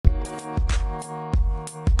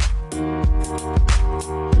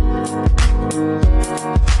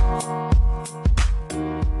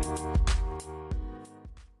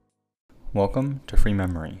Welcome to Free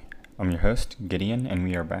Memory. I'm your host, Gideon, and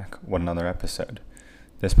we are back with another episode.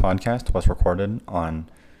 This podcast was recorded on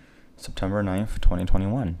September 9th,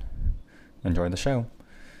 2021. Enjoy the show.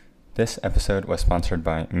 This episode was sponsored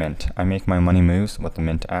by Mint. I make my money moves with the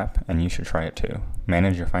Mint app, and you should try it too.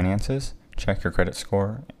 Manage your finances, check your credit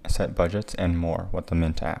score, set budgets, and more with the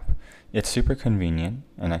Mint app. It's super convenient,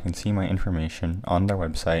 and I can see my information on their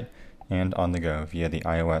website and on the go via the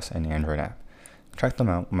iOS and Android app. Check them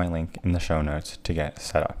out with my link in the show notes to get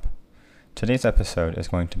set up. Today's episode is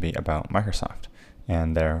going to be about Microsoft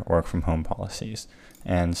and their work from home policies.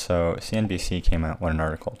 And so CNBC came out with an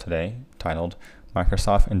article today titled,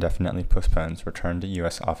 Microsoft Indefinitely Postpones Return to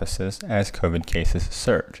U.S. Offices as COVID Cases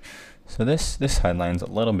Surge. So this headline's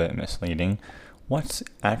a little bit misleading. What's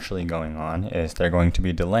actually going on is they're going to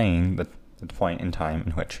be delaying the point in time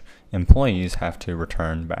in which employees have to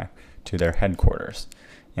return back to their headquarters.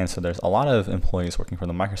 And so there's a lot of employees working for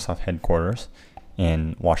the Microsoft headquarters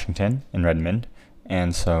in Washington, in Redmond.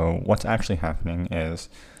 And so what's actually happening is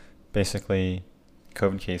basically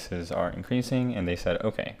COVID cases are increasing, and they said,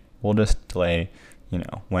 okay, we'll just delay,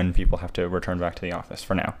 when people have to return back to the office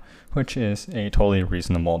for now, which is a totally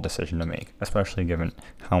reasonable decision to make, especially given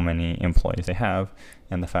how many employees they have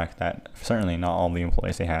and the fact that certainly not all the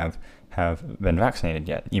employees they have been vaccinated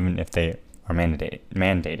yet, even if they are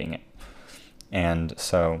mandating it. And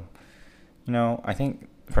so, I think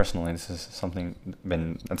personally this is something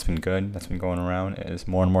that's been good, that's been going around, is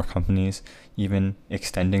more and more companies even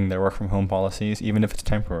extending their work from home policies, even if it's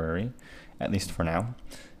temporary, at least for now.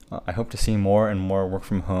 I hope to see more and more work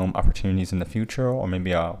from home opportunities in the future, or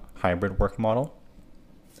maybe a hybrid work model.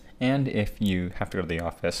 And if you have to go to the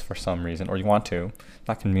office for some reason, or you want to,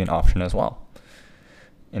 that can be an option as well.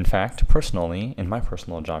 In fact, personally, in my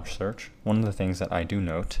personal job search, one of the things that I do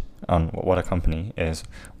note on what a company is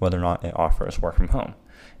whether or not it offers work from home.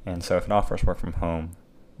 And so if it offers work from home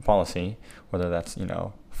policy, whether that's,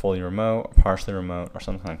 fully remote, partially remote, or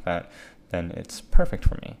something like that, then it's perfect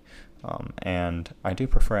for me. And I do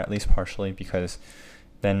prefer at least partially, because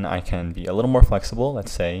then I can be a little more flexible.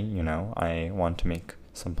 Let's say, I want to make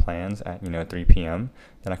some plans at, 3 p.m.,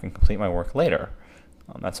 then I can complete my work later.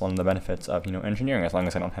 That's one of the benefits of, engineering. As long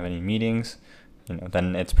as I don't have any meetings,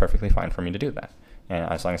 then it's perfectly fine for me to do that. And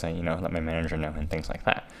as long as I, let my manager know and things like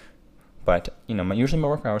that. But, usually my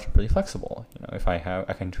work hours are pretty flexible. If I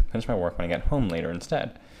can finish my work when I get home later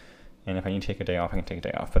instead. And if I need to take a day off, I can take a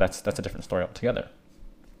day off. But that's a different story altogether.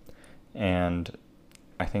 And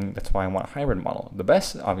I think that's why I want a hybrid model. The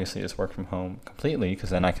best, obviously, is work from home completely,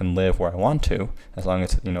 because then I can live where I want to, as long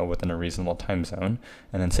as it's, within a reasonable time zone,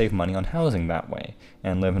 and then save money on housing that way,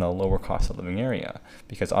 and live in a lower cost of living area.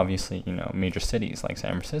 Because obviously, major cities like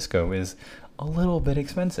San Francisco is a little bit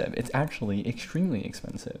expensive. It's actually extremely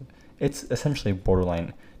expensive. It's essentially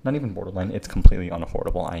borderline, not even borderline, it's completely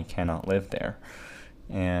unaffordable. I cannot live there.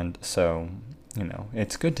 And so,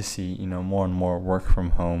 it's good to see, more and more work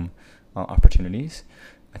from home opportunities.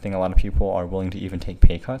 I think a lot of people are willing to even take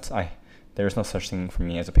pay cuts. There's no such thing for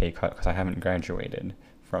me as a pay cut, because I haven't graduated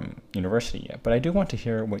from university yet. But I do want to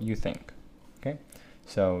hear what you think. Okay,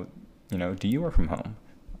 so do you work from home?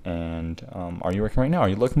 And are you working right now? Are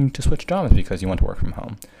you looking to switch jobs because you want to work from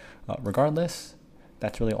home? Regardless,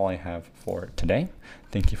 that's really all I have for today.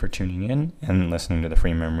 Thank you for tuning in and listening to the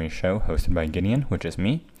Free Memory Show hosted by Gideon, which is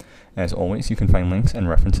me. As always, you can find links and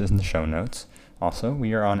references in the show notes. Also,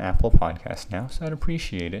 we are on Apple Podcasts now, so I'd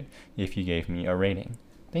appreciate it if you gave me a rating.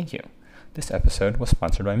 Thank you. This episode was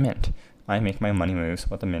sponsored by Mint. I make my money moves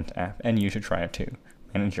with the Mint app, and you should try it too.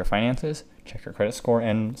 Manage your finances, check your credit score,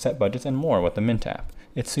 and set budgets and more with the Mint app.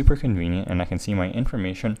 It's super convenient, and I can see my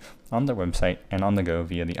information on their website and on the go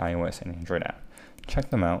via the iOS and Android app. Check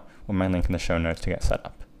them out with my link in the show notes to get set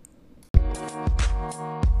up.